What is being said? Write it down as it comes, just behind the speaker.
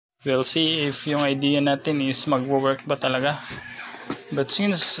We'll see if yung idea natin is magwo-work ba talaga. But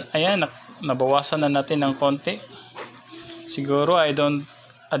since ayan, nabawasan na natin ng konti, siguro I don't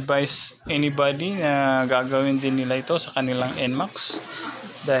advise anybody na gagawin din nila ito sa kanilang NMAX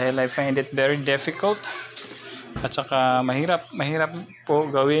dahil I find it very difficult at saka mahirap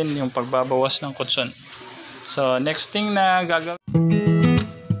po gawin yung pagbabawas ng kutson. So next thing na gagawin,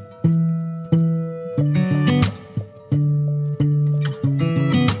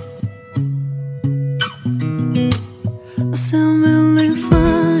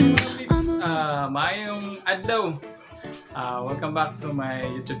 mayong adlaw. Welcome back to my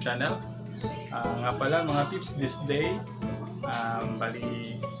YouTube channel. Nga pala mga pips, this day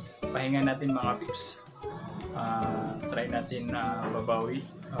bali pahinga natin mga pips. Try natin babawi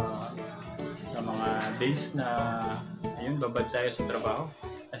sa mga days na ayun, babad tayo sa trabaho.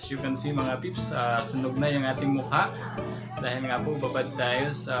 As you can see mga pips, sunog na yung ating mukha dahil nga po babad tayo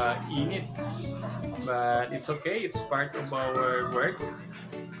sa init. But it's okay, it's part of our work.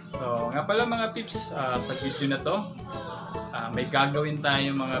 So nga pala mga pips, sa video na to may gagawin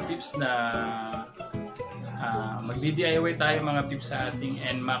tayo mga pips na magdi-DIY tayo mga pips sa ating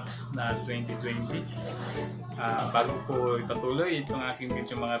NMAX na 2020. Bago ko ipatuloy itong aking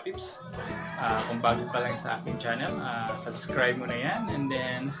video mga pips, kung bago pa lang sa aking channel, subscribe mo na yan, and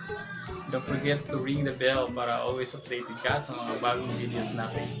then don't forget to ring the bell para always updated ka sa mga bagong videos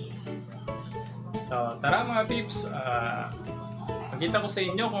natin. So tara mga pips, pakita ko sa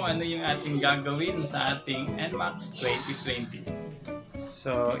inyo kung ano yung ating gagawin sa ating NMAX 2020.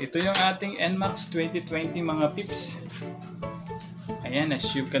 So ito yung ating NMAX 2020 mga pips. Ayan, as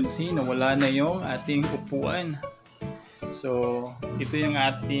you can see, nawala na yung ating upuan. So ito yung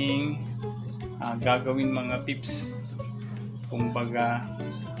ating gagawin mga pips. Kumbaga,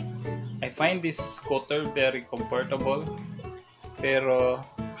 I find this scooter very comfortable, pero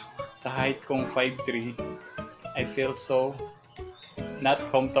sa height kong 5'3", I feel so not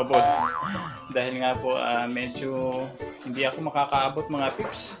comfortable dahil nga po medyo hindi ako makakaabot mga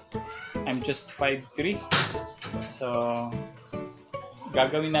pips. I'm just 5'3". So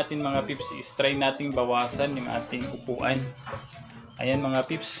gagawin natin mga pips is try nating bawasan yung ating upuan. Ayan mga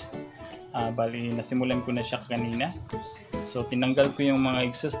pips, bali nasimulan ko na siya kanina. So tinanggal ko yung mga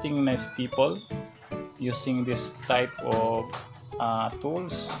existing na staple using this type of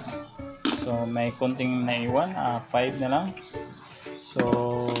tools. So may konting naiwan, 5 na lang. So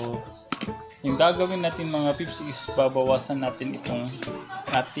yung gagawin natin mga pips is babawasan natin itong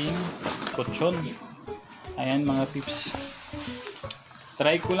ating kutson. Ayan mga pips,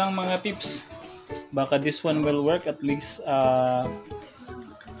 try ko lang mga pips, baka this one will work at least.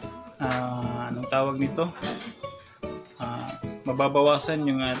 Anong tawag nito, mababawasan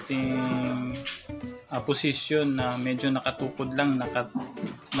yung ating position na medyo nakatukod lang,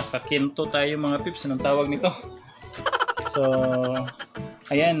 nakakinto tayo mga pips. Anong tawag nito? So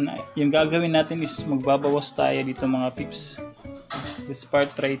ayan, yung gagawin natin is magbabawas tayo dito mga pips, this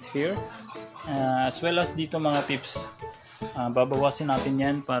part right here, as well as dito mga pips. Babawasin natin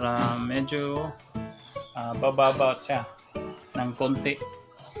yan para medyo bababa siya ng konti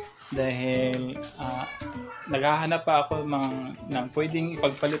dahil naghahanap pa ako ng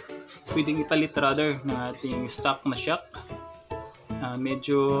pwedeng ipalit rather na ating stock na shock.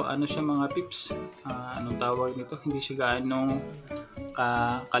 Medyo ano siya mga pips, anong tawag nito, hindi siya gaano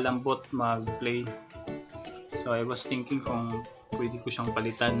kalambot mag-play. So I was thinking kung pwede ko siyang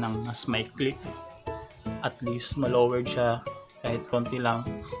palitan ng mas maikli, at least malowered siya kahit konti lang.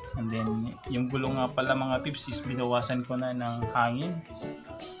 And then yung gulong nga pala mga pips is binawasan ko na ng hangin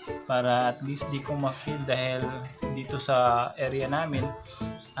para at least di ko ma-feel dahil dito sa area namin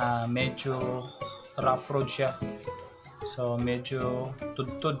medyo rough road siya. So medyo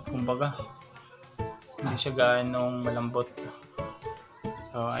tudtod, kumbaga hindi siya gaanong malambot.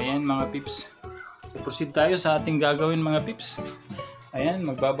 So ayan mga pips, so proceed tayo sa ating gagawin mga pips. Ayan,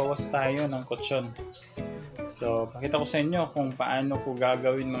 magbabawas tayo ng kutson. So pakita ko sa inyo kung paano ko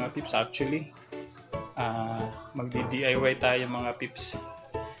gagawin mga pips. Actually magdi-DIY tayo mga pips.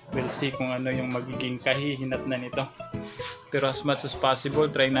 We'll see kung ano yung magiging kahihinatnan nito, pero as much as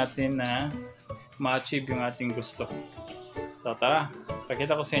possible try natin na ma-achieve yung ating gusto. So tara,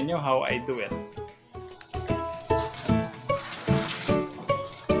 pakita ko sa inyo how I do it.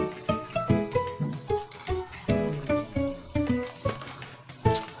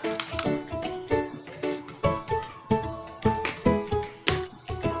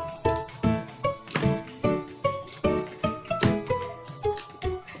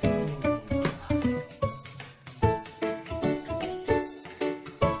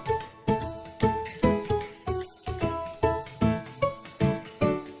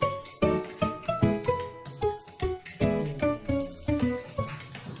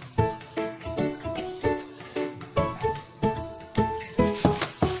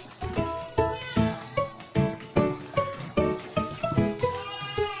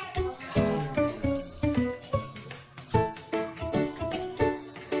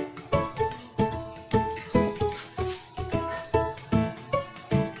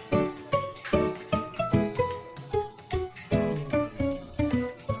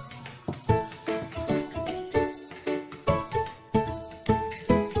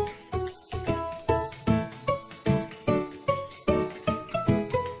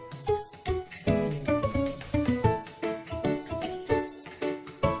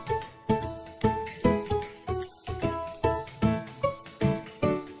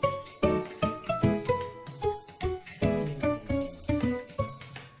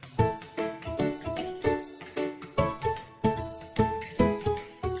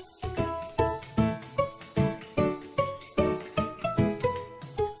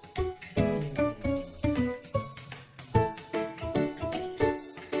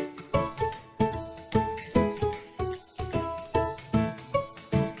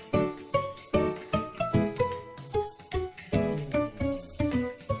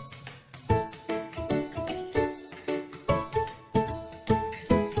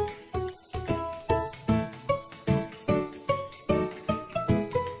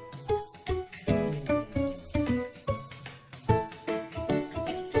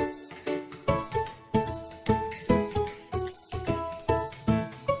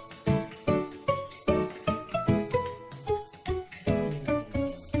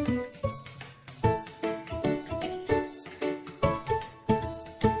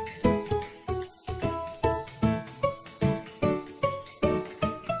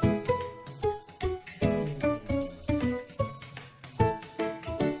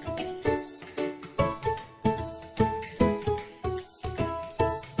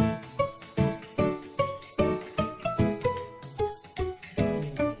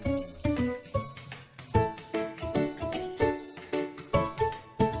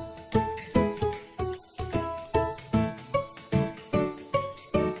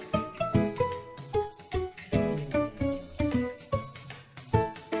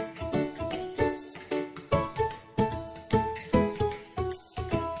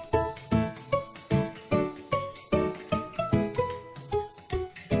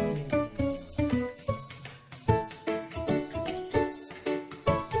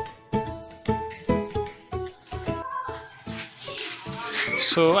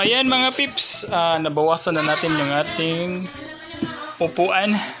 So ayan mga pips, nabawasan na natin yung ating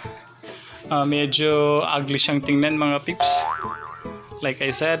upuan. Medyo ugly siyang tingnan mga pips. Like I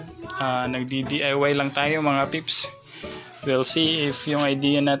said, nagdi-DIY lang tayo mga pips. We'll see if yung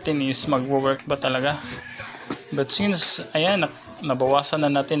idea natin is magwo-work ba talaga. But since ayan, nabawasan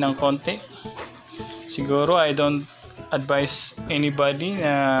na natin ng konti, siguro I don't advise anybody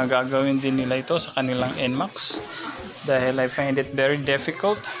na gagawin din nila ito sa kanilang NMAX dahil I find it very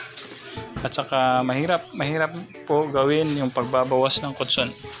difficult at saka mahirap po gawin yung pagbabawas ng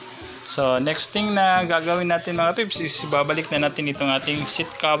kutson. So next thing na gagawin natin mga pips is babalik na natin itong ating seat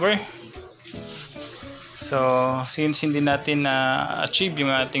cover. So since hindi natin na-achieve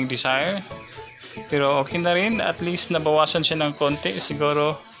yung ating desire, pero okay na rin, at least nabawasan siya ng konti.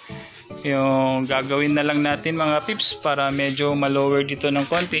 Siguro yung gagawin na lang natin mga pips para medyo malower dito ng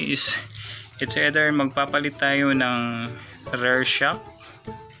konti is it's either magpapalit tayo ng rear shock,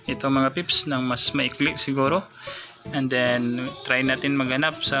 ito mga pips, ng mas maikli siguro, and then try natin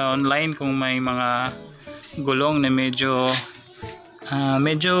maghanap sa online kung may mga gulong na medyo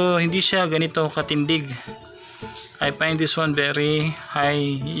hindi siya ganito katindig. I find this one very high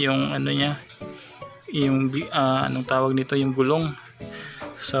yung ano niya, yung anong tawag nito, yung gulong.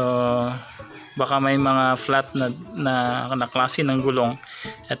 So baka may mga flat na klase ng gulong,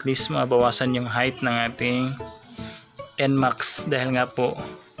 at least mabawasan yung height ng ating NMAX dahil nga po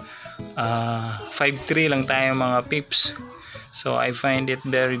 5'3" lang tayo mga pips. So I find it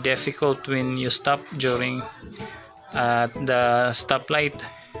very difficult when you stop during at the stoplight.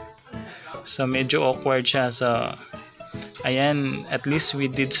 So medyo awkward siya. So ayan, at least we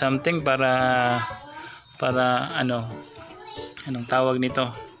did something para anong tawag nito,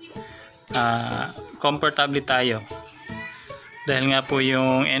 comfortable tayo. Dahil nga po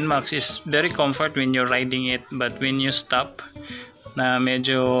yung NMAX is very comfort when you're riding it, but when you stop, na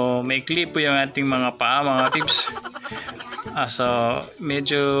medyo maikli po yung ating mga paa mga pips, so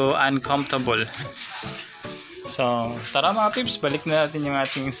medyo uncomfortable. So tara mga pips, balik na natin yung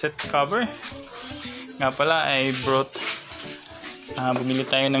ating seat cover. Nga pala, I brought bumili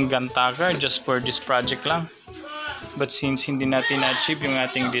tayo ng gun tagger just for this project lang, but since hindi natin na-achieve yung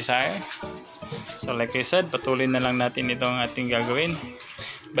ating desire, so like I said, patuloy na lang natin itong ating gagawin.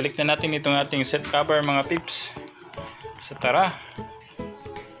 Balik na natin itong ating seat cover mga pips. So tara.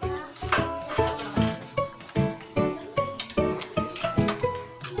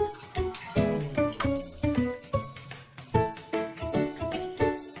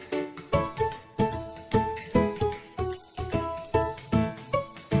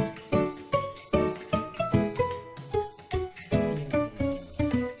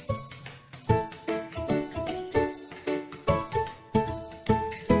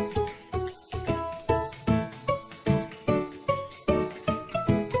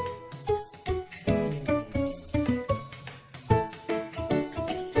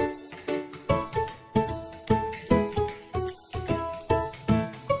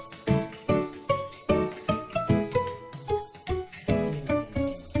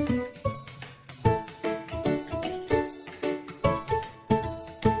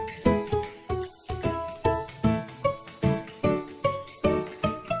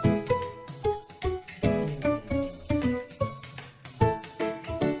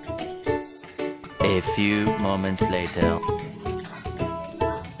 A few moments later.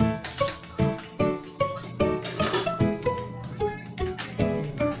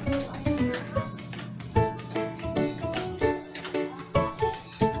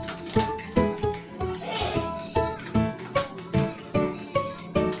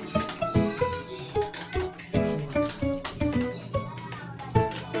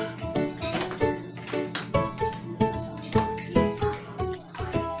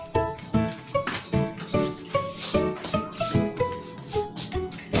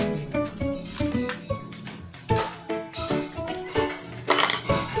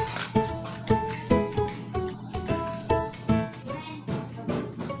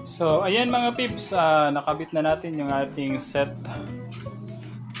 So ayan mga pips, nakabit na natin yung ating set,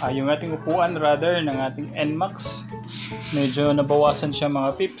 yung ating upuan rather ng ating NMAX. Medyo nabawasan siya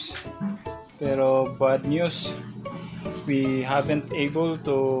mga pips, pero bad news, we haven't able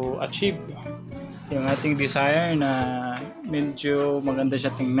to achieve yung ating desire na medyo maganda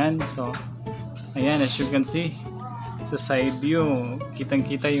siya tingnan. So ayan, as you can see sa side view, kitang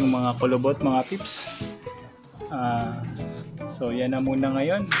kita yung mga kulubot mga pips. So yan na muna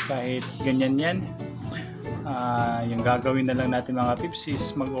ngayon, kahit ganyan yan. Yung gagawin na lang natin mga pips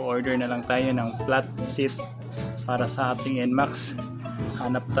is mag-order na lang tayo ng flat seat para sa ating NMAX.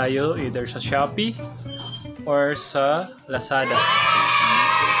 Hanap tayo either sa Shopee or sa Lazada.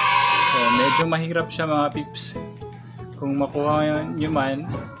 medyo mahirap siya mga pips. Kung makuha nyo man,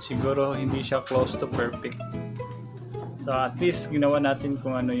 siguro hindi siya close to perfect. So at least ginawa natin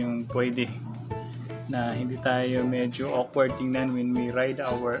kung ano yung pwede, na hindi tayo medyo awkward tingnan when we ride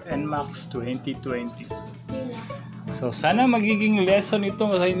our NMAX 2020. So sana magiging lesson ito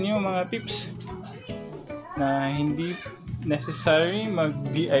sa inyo mga pips, na hindi necessary mag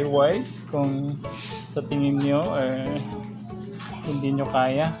DIY kung sa tingin nyo hindi nyo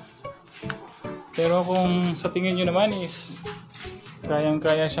kaya. Pero kung sa tingin nyo naman is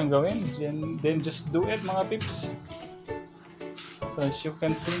kayang-kaya siyang gawin, then just do it mga pips. So as you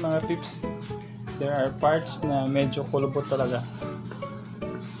can see mga pips, there are parts na medyo kulubot talaga.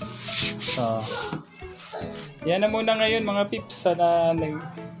 So yan na muna ngayon mga pips. Sana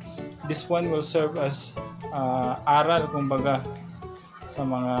this one will serve as aral kumbaga sa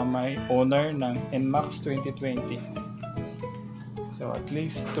mga may owner ng NMAX 2020. So at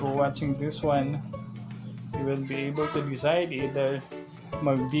least through watching this one, you will be able to decide either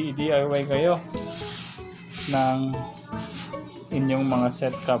mag-DIY kayo ng inyong mga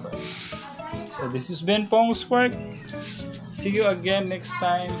set cover. So this has been Pongz Work. See you again next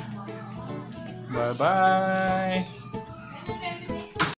time. Bye bye.